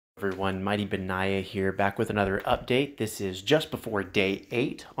Everyone, Mighty Benaya here, back with another update. This is just before day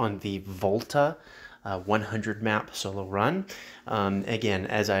 8 on the Volta 100 map solo run. Again,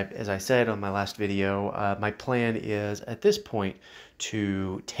 as I said on my last video, my plan is at this point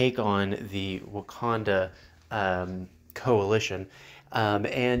to take on the Wakanda coalition.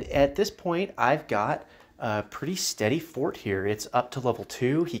 And at this point, I've got a pretty steady fort here. It's up to level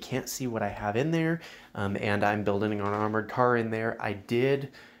 2. He can't see what I have in there, and I'm building an armored car in there. I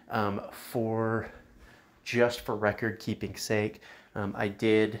did, for record keeping sake, I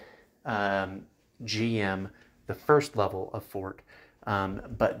did GM the first level of fort,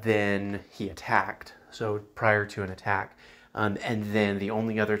 but then he attacked, so prior to an attack. And then the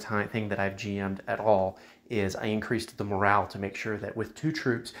only other thing that I've GM'd at all is I increased the morale to make sure that with 2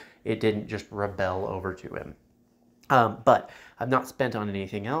 troops, it didn't just rebel over to him. But I've not spent on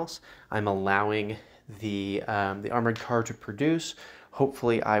anything else. I'm allowing the armored car to produce.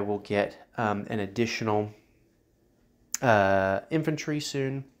 Hopefully I will get an additional infantry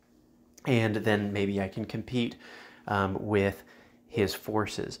soon, and then maybe I can compete with his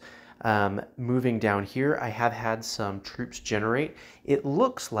forces. Moving down here, I have had some troops generate. It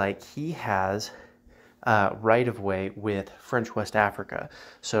looks like he has right-of-way with French West Africa,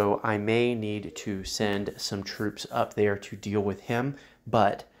 so I may need to send some troops up there to deal with him.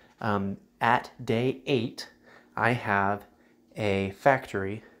 But at day 8, I have a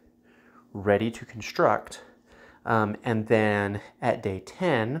factory ready to construct, and then at day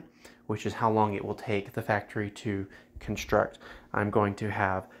 10, which is how long it will take the factory to construct, I'm going to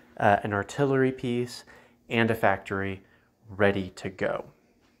have an artillery piece and a factory ready to go.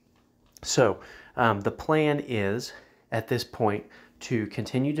 So the plan is, at this point, to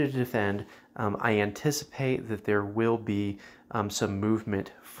continue to defend. I anticipate that there will be some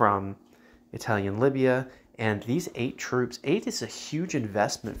movement from Italian Libya, and these 8 troops, 8 is a huge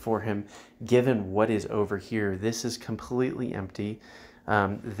investment for him given what is over here. This is completely empty.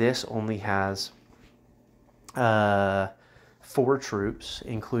 This only has 4 troops,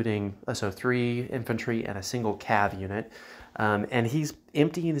 including 3 infantry and a single cav unit, and he's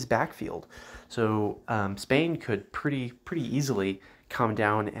emptying his backfield. So Spain could pretty easily come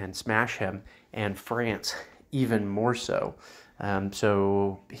down and smash him, and France even more so.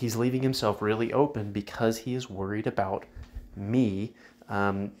 So he's leaving himself really open because he is worried about me,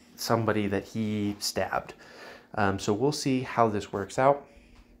 somebody that he stabbed. So we'll see how this works out.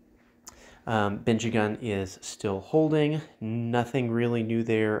 Benjigun is still holding. Nothing really new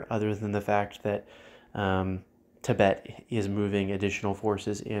there other than the fact that Tibet is moving additional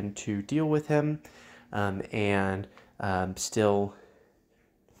forces in to deal with him, and still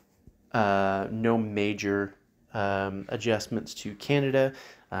no major adjustments to Canada.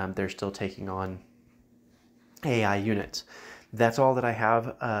 They're still taking on AI units. That's all that I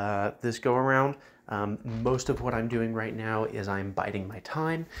have this go around. Most of what I'm doing right now is I'm biding my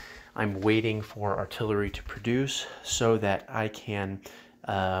time. I'm waiting for artillery to produce so that I can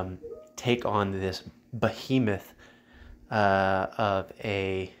take on this behemoth of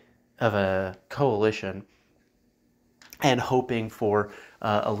a coalition, and hoping for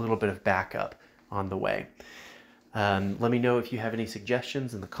a little bit of backup on the way. Let me know if you have any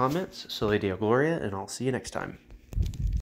suggestions in the comments. Soli Deo Gloria, and I'll see you next time.